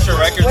song Put Your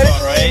Records On,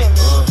 right?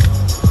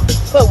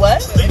 Put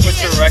what? Put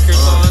Your Records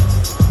On.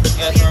 You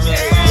guys remember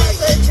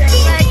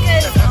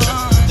that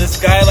song? This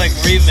guy like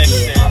remixed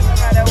it,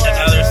 and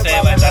now they're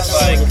saying like that's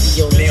like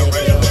the original.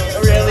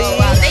 Really?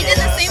 Wow, they did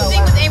the same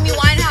thing with Amy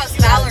Winehouse,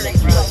 Valerie,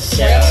 bro.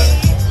 Yeah.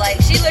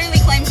 Like, she literally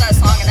claims that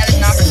song, and that is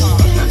not her song.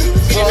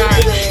 She did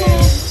not.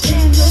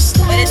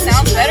 But it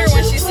sounds better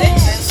when she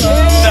sings it, so.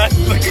 That's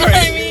the I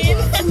crazy. mean,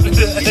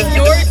 it's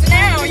yours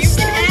now. You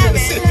can have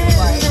it.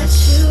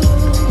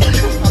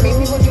 I mean,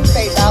 people do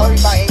say Valerie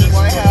by Amy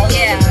Winehouse.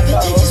 Yeah. So,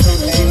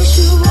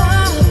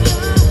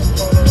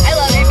 I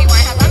love Amy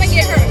Winehouse. I'm gonna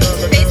get her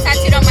face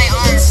tattooed on my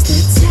arm.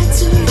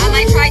 On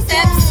my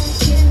triceps.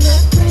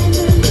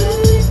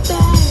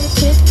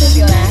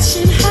 feel that?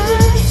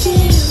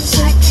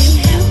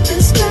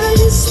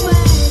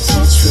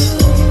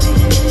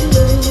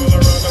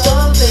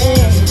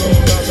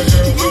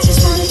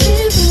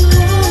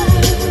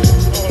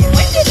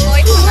 When did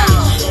Lloyd come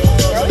out?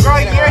 Girl,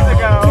 years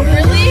ago.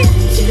 Really?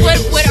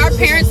 Would our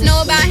parents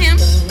know about him?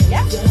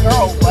 Yeah.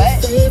 Girl,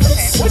 what?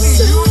 Okay. What do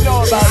you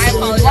know about I it?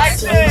 apologize. Like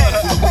this.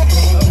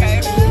 Okay.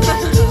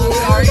 I'm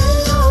sorry.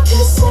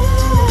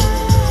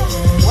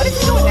 What is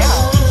he doing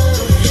now?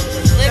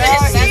 Living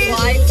his best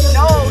life.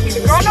 No,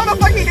 girl, no, the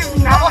fuck he did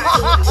not.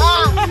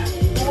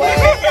 He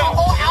made a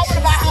whole album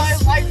about how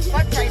his life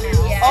sucks right now.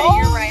 Yeah,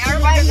 you're right. I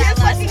remember that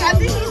last I album.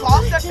 think he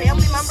lost a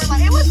family member.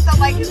 Like, it was stuff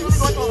like he's really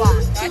going through a lot.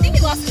 I think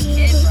he lost his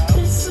kid,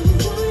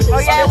 bro. Oh,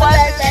 yeah, it was.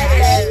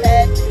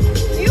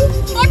 You?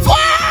 Fuck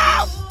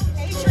 12!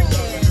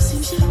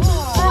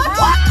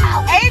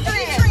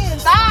 Adrian,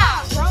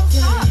 stop. Bro,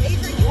 stop.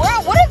 Adrian, Bro,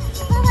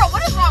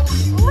 what is wrong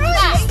with you?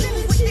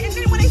 And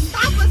then when they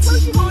stop us, what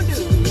you gonna do?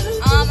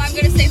 I'm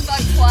gonna say fuck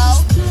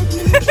 12.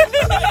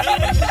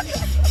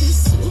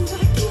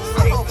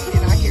 I hope he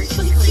did not hear you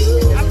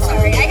screaming. I'm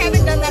sorry. I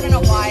haven't done that in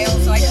a while,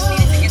 so I just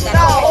needed to get that No,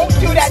 out. don't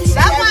do that. That's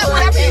why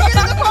whenever you get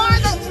in the car,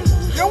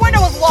 your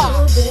window was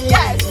locked.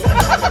 Yes.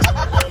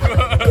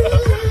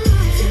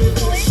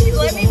 Please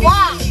let me be.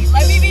 Why?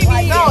 Let me be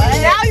me. No,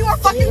 now you are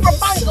fucking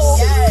Rapunzel,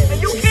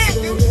 and you can't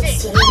do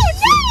shit. Oh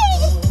no!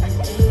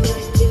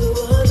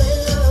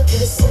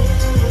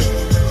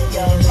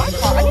 My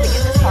car, I need to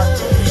get this car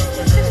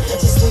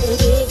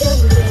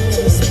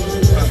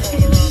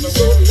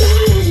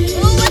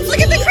Ooh, let's look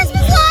at the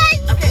Christmas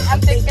lights. Okay, I'm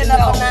thinking of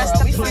a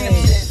master plan.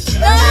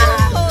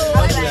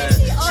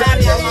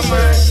 Shawty on my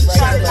mind,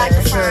 shawty like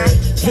a fine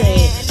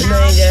pain. And I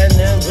ain't got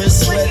nothing but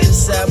sweat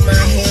inside my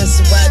hands,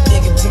 so I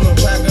dig into my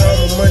pocket, all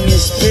my money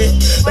is spent.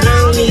 But I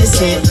don't need a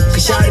cent,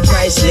 cause shawty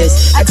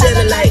priceless. I tell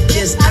her like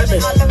this, I've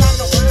been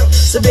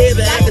so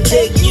baby, I can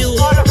take you.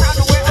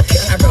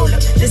 I roll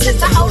up, this is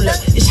the hold up.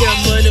 It's your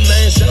money,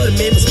 man, shawty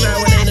made me smile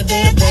when ain't a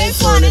damn thing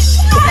funny.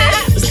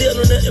 But still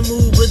don't nothing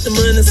move with the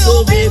money,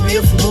 so baby,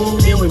 if we move,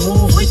 then we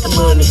move with the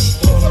money.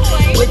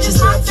 Which is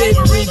my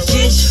favorite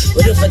dish.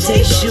 But if I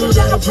taste you,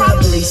 that'll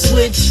probably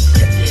switch.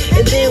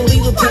 And then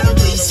we would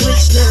probably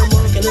switch. Now I'm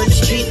walking up the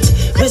street,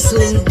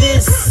 whistling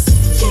this.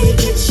 Can't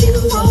get you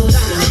off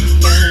my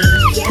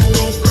mind. Yeah,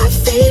 like my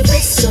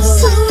favorite song.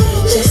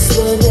 Just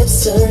wanna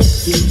turn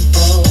you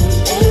on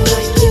and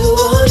rock you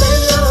all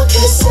night long.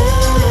 'Cause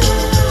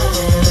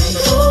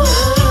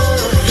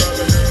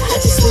I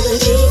just wanna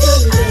be your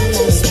man.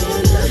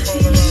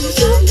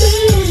 Your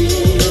man.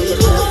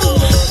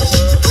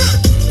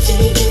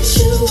 Can't get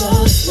you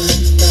off my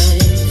mind.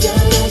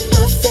 You're like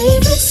my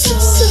favorite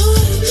song.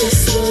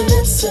 Just wanna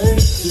turn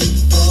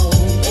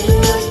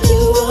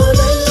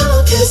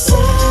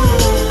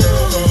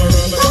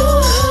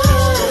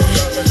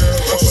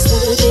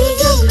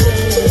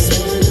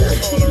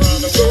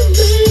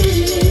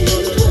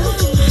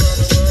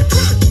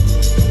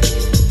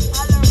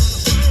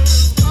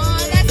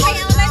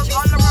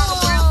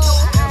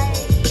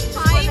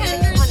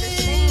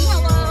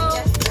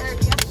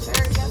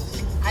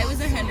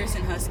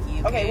Anderson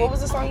Husky. Okay, what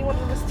was the song you wanted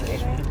to listen to,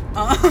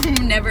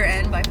 Adrian? Never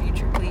End by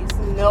Future, please.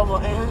 Noble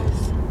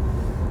ends.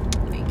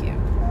 Thank you.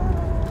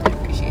 I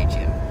appreciate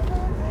you.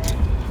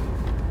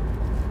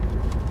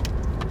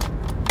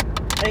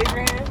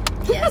 Adrian.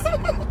 Yes.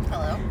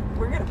 Hello.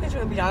 We're gonna put you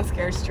in Beyond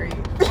Scare Street.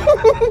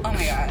 Oh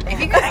my god. If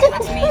you guys do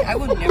that to me, I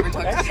would never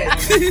talk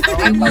to you.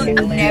 I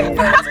would never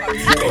talk to you.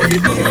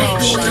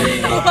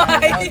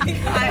 I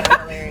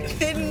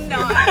did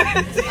not. I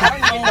don't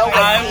even know what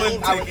I theme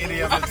wouldn't I would take any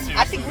of it seriously.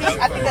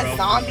 I think the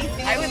zombie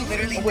thing I would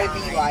literally would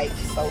die. be like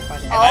so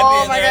funny.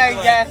 Oh be my there god,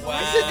 like, yes. wow.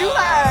 We should do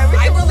that. We I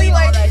should believe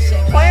all that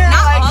shit. plan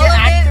Not like all get of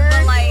it, actors.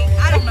 but like,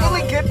 I don't know.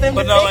 Really get them.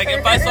 But to no, take like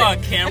if her. I saw a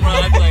camera,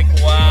 I'd be like,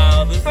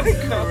 wow, this is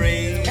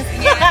crazy.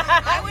 Yeah,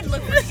 I would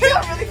look for you.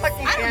 You're really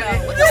fucking I don't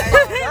scared. know. What the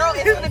fuck? Girl,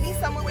 it's gonna be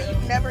somewhere where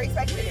you've never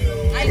expected it.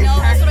 I know,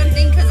 that's what I'm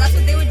thinking, because that's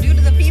what they would do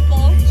to the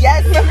people.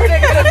 Yes, remember they're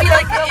gonna It'd be be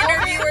like like an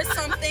interview or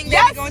something. They'd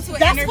Yes, be going to an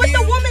that's interview. what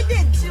the woman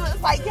did. She was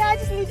like, yeah, I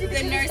just need you to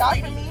The do nurse this job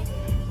lady. for me.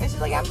 And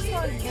she's like, I'm just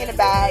gonna be in a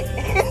bag.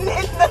 And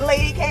then the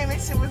lady came and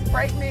she was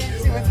pregnant.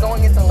 She was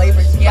going into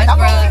labor. She's Yes, like, I'm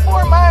bruh. only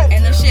 4 months.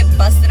 And the shit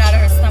busted out of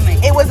her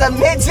stomach. It was a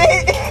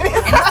midget. And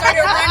it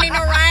started running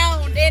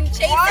around and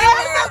chasing What?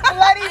 her. A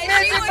bloody And she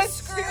midget, was but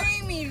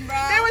screaming, bro.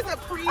 There was a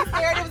priest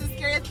there. There was a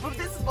scary. But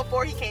this is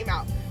before he came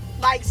out.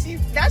 Like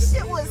that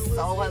shit was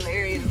so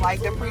hilarious.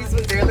 Like the priest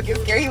was there looking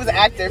scary. He was an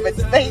actor,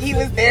 but he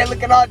was there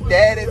looking all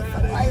dead and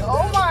like,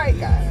 oh my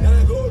god.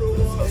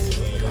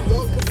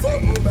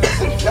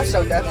 That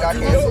show definitely got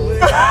canceled.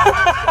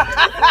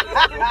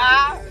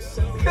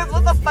 Cause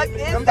what the fuck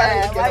is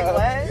that? Like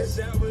what?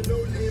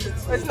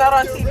 It's not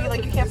on TV.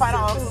 Like you can't find it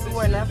on Hulu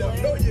or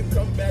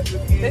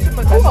Netflix. They should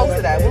put Who that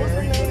hosted that? What was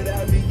her name?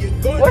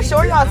 What show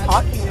are y'all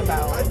talking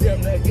about?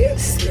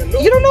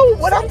 You don't know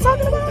what I'm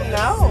talking about?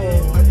 No.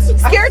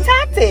 Scare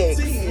Tactics.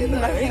 I've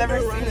never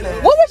seen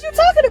that. What was you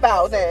talking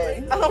about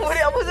then? I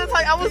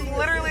was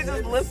literally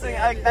just listening.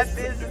 Like that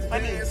is just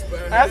funny.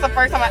 That's the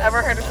first time I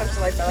ever heard of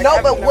something like that. Like, No,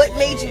 I've but never- what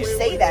made you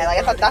say that? Like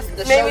I thought that's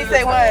the show. Made me you were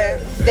say talking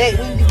what? about.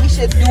 That we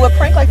should do a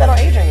prank like that on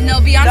Adrian. No,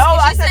 Beyonce. No,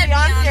 I she said said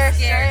Beyonce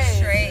Scared Straight.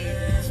 Straight.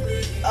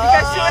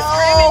 Because she was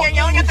screaming and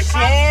yelling at the cops.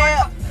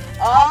 Yeah.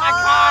 Oh my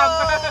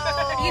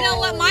god. You know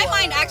what? My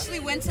mind actually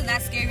went to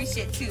that scary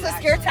shit too. The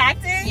Scare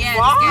Tactics? Yeah,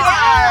 Why? the scare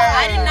tactics.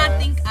 I did not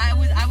think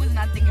I was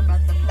not thinking about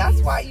the. That's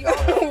why you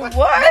always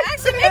What?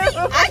 Actually, maybe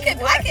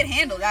I could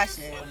handle that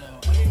shit.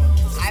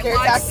 I Scare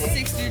watched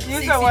tactics. 60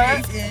 You said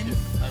what? days in.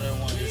 I didn't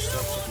want your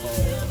stuff to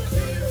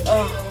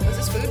fall. Was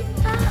this food?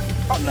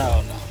 No.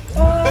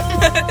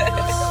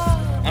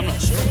 I'm not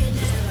sure.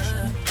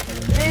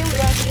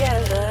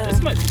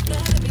 This might be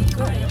good.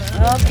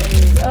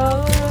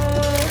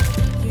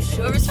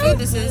 Whoever's food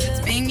this is, it's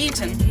being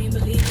eaten. Do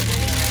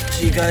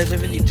you guys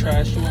have any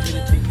trash you want me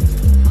to take?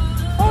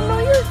 Oh no,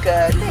 you're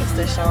good. Thanks,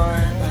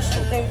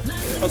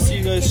 Deshaun. I'll see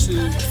you guys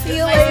soon. See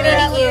you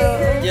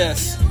later.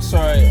 Yes.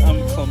 Sorry,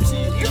 I'm clumsy.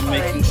 I'm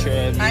making sure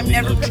I'm I'm leaving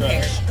never no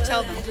prepared. trash.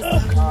 Tell them.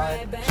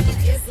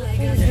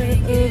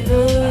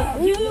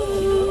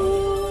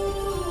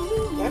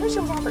 Maybe she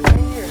was on for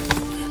 10 years.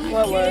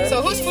 What was?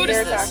 So whose food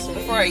is this?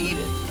 Before I eat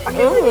it. I can't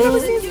believe you never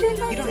seen Scare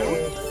Tactics. You don't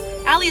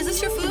know? Allie, is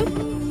this your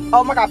food?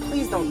 Oh my god,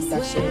 please don't eat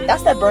that shit.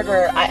 That's that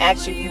burger I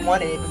asked you if you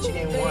wanted it, but you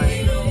didn't want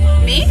it.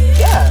 Me?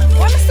 Yeah.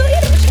 Why am I still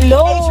eating it?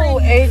 No,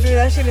 Adrian,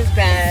 that shit is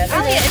bad.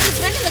 Allie, if it's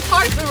been in the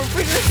car, it's been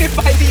Refrigerated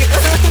by the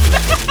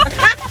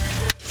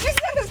She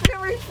said it's been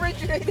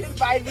refrigerated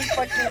by the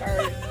fucking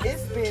earth.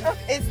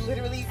 It's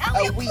literally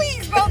Allie, a week.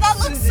 please, bro, that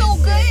looks so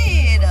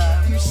good.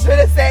 You should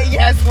have said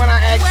yes when I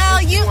asked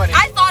Well, you. Wanted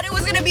I it. thought it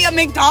was gonna be a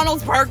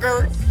McDonald's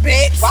burger,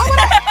 bitch. Why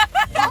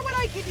would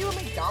I give you a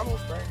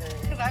McDonald's burger?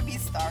 Because I'd be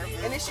starving.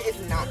 And this shit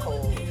is not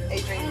cold.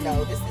 Adrian,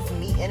 no, this is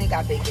meat and it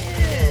got bacon.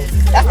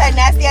 That's that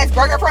nasty ass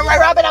burger from Ray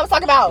Robin I was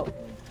talking about.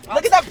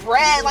 Look at the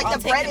bread. Like I'll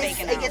the take bread the is,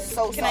 bacon it out. gets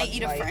so Can I soft,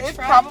 eat a like- French It's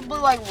fry? probably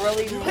like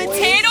really moist. And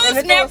Potatoes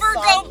it's never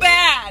so go soft.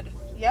 bad.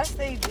 Yes,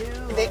 they do.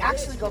 They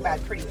actually go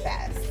bad pretty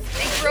fast.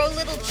 They grow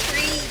little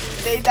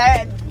trees. They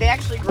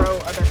actually grow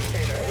other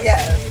potatoes.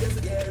 Yeah.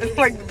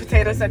 Like the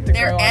potatoes that to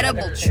They're grow on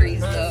edible other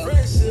trees,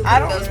 potatoes. though. I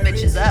don't. Those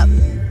bitches up.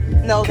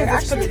 No, they're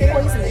actually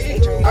poisonous,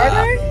 Adrian. Are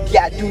they?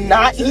 Yeah, do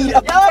not eat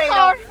a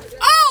potato.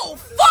 Oh,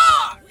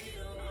 fuck!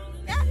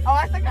 Oh,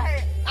 I think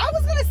I. I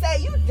was gonna say,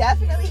 you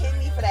definitely hit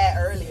me for that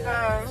earlier.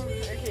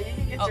 Okay, you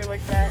can get your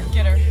like that.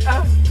 Get her.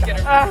 Get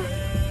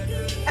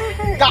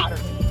her. Got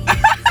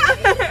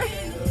her.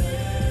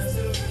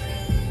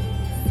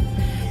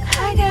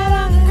 I got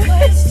all the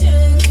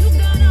questions, you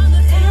got all the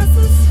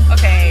answers.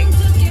 Okay.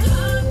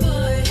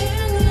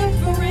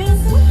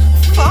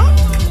 Fuck.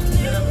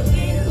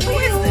 Who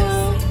is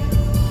this?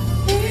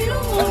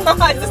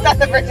 Is this not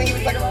the first thing you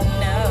was talking about?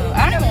 No. I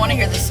don't even want to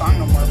hear this song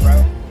no more,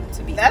 bro.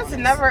 To be That's honest.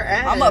 never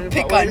ends. I'm gonna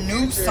pick but a what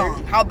new is it?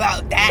 song. How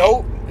about that?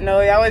 Nope. No,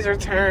 that was your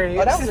turn.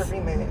 Oh, that was a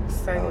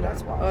remix. Oh, Oh,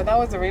 that's why. Oh, that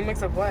was a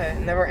remix of what?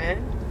 Never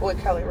End? With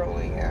Kelly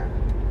Rowland, yeah.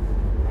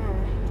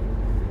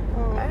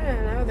 Oh. I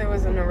didn't know there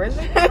was an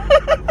original.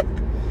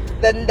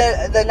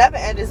 The Never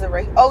End is a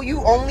rate. Oh,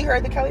 you only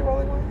heard the Kelly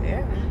Rowland one?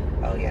 Yeah.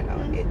 Oh yeah, no,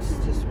 it's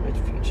just with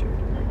Future.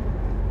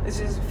 It's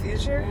just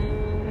Future?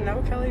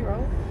 No Kelly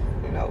Rowland?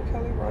 No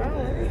Kelly Rowland. Oh,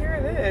 let me hear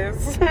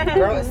this.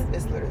 Girl,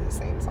 it's literally the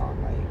same song.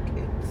 Like,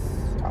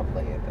 I'll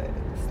play it, but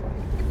it's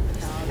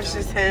like... It's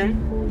just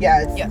him?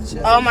 Yeah, it's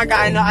just... Oh my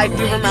god, no, I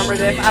do remember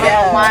this. I don't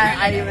know why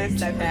I even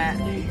said that.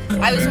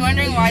 I was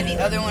wondering why the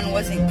other one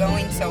wasn't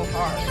going so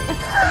hard.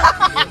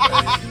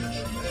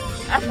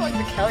 I feel like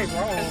the Kelly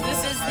Rowland.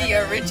 This is the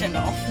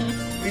original.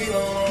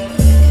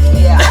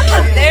 Yeah.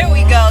 There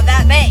we go,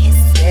 that bass.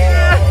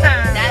 Yeah.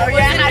 That I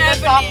had to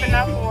soften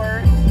up for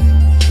her.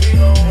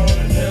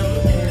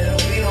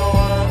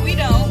 We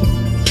don't.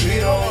 We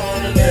don't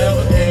wanna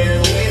never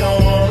end. We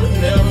don't wanna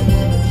never.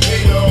 We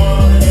don't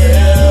wanna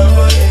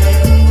never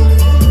end.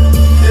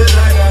 It's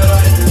like I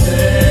like to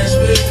dance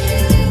with you.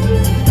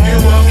 You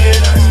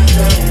walking out, you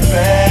coming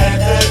back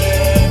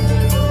again.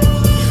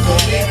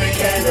 Cause we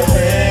became the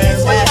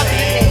best. What have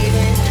you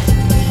been?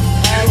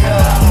 I got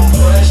all the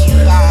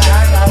questions. I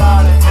got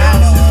all the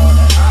answers.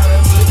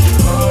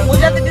 What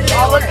you have to do today?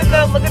 Oh, look at the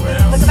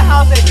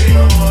house that We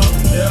don't wanna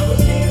never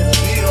end.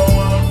 We don't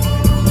wanna.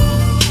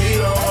 We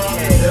don't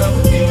wanna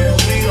never end.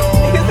 We don't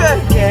wanna.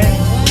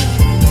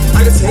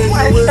 I can tell you I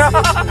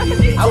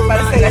was about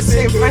to say that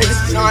shit in front of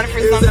Sean for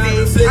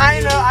something. I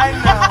know.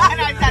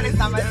 And I kind of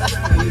saw myself.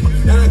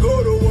 I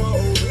go to war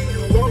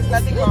over you.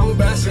 Nothing wrong with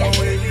that.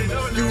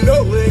 You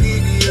know what it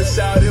is.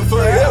 Shouting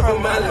forever,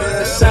 my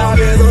love.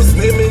 Shouting, I'm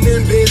swimming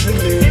in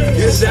Benjamin.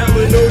 You're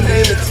shouting no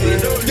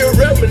limited. You're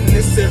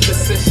reminiscent for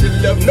such your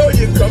love. Know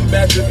you come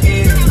back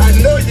again. I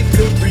know you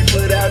could breathe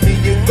without me.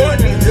 You're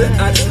gonna need the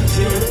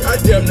oxygen. I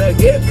damn not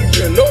get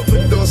you an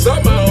overdose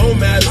on my own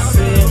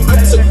medicine. I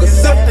took a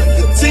sip of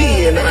the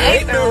tea and I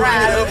ain't been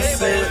right ever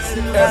since.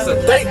 As I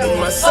think to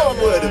myself,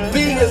 what a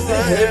being is the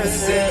heaven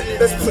sent.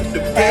 Let's put the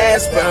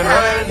past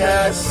behind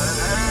us.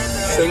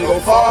 Sing go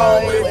far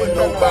away where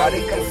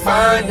nobody can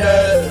find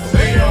us.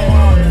 We don't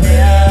wanna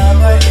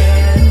never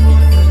end.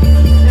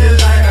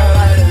 It's like I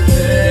like to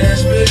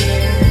dance with you.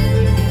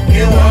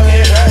 You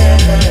walking out and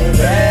coming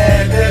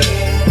back again.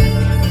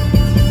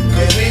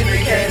 Cause we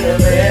became the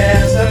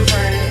best of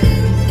friends.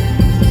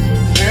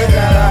 You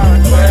got all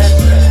the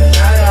questions, I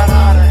got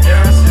all the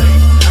answers.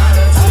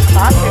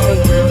 I done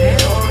took you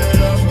home.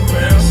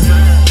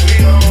 We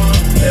don't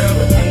wanna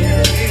never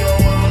end.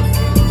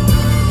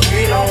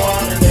 We don't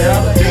wanna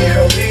never end.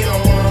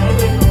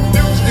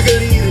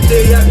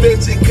 I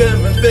bet you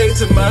coming back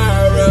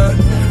tomorrow.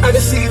 I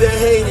can see the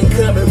hating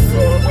coming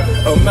from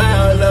a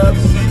mile up.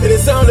 And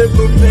it's only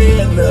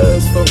preparing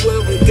us for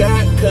what we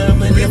got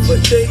coming. If a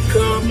day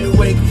come your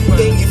way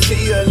and you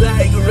feel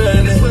like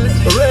running,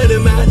 run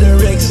in my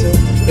direction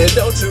and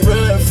don't you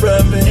run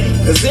from it.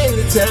 Cause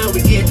anytime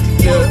we get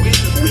together,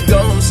 we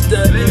gon'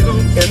 stun it.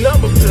 And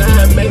I'm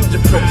applying major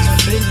pressure,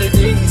 feel it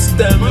in your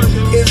stomach.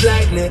 It's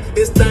lightning,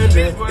 it's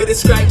thunder, it is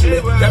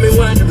striking, got me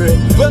wondering,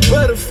 what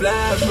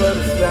butterflies.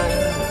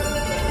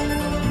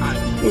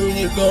 When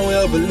you gon'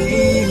 ever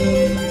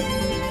leave?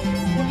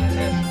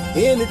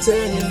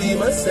 Anytime you leave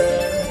my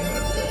side,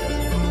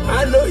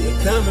 I know you're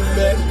coming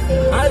back.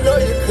 I know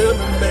you're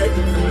coming back.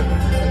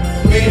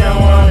 We don't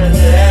wanna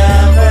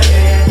never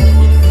end.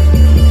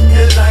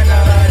 It's like I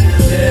like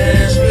to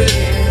dance with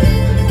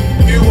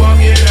you. You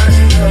walking out,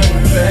 you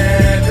coming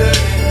back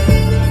again.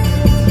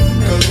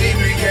 Cause we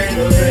became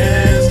the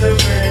best of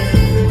friends.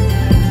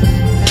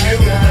 You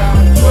got all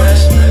the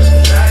questions,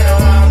 I got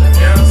all the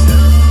answers.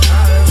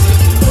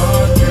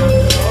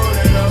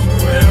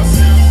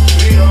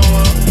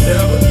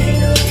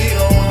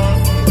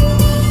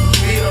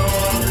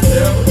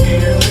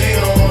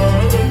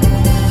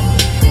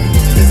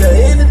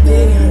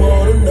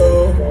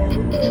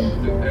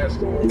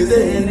 Is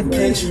there any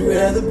place you'd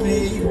rather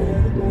be?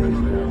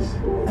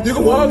 You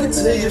can walk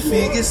until your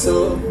feet get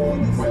sore.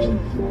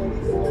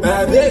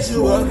 I bet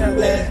you walking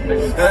back.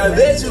 I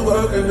bet you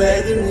walking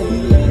back to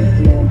me.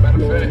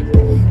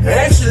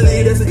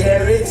 Actually, that's a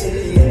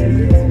guarantee.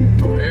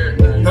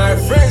 Our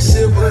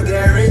friendship will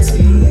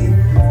guarantee.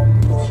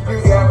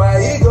 You got my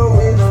ego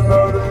in the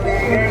motor.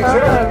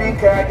 Trying to be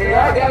cocky. I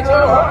got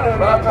your heart in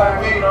my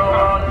pocket.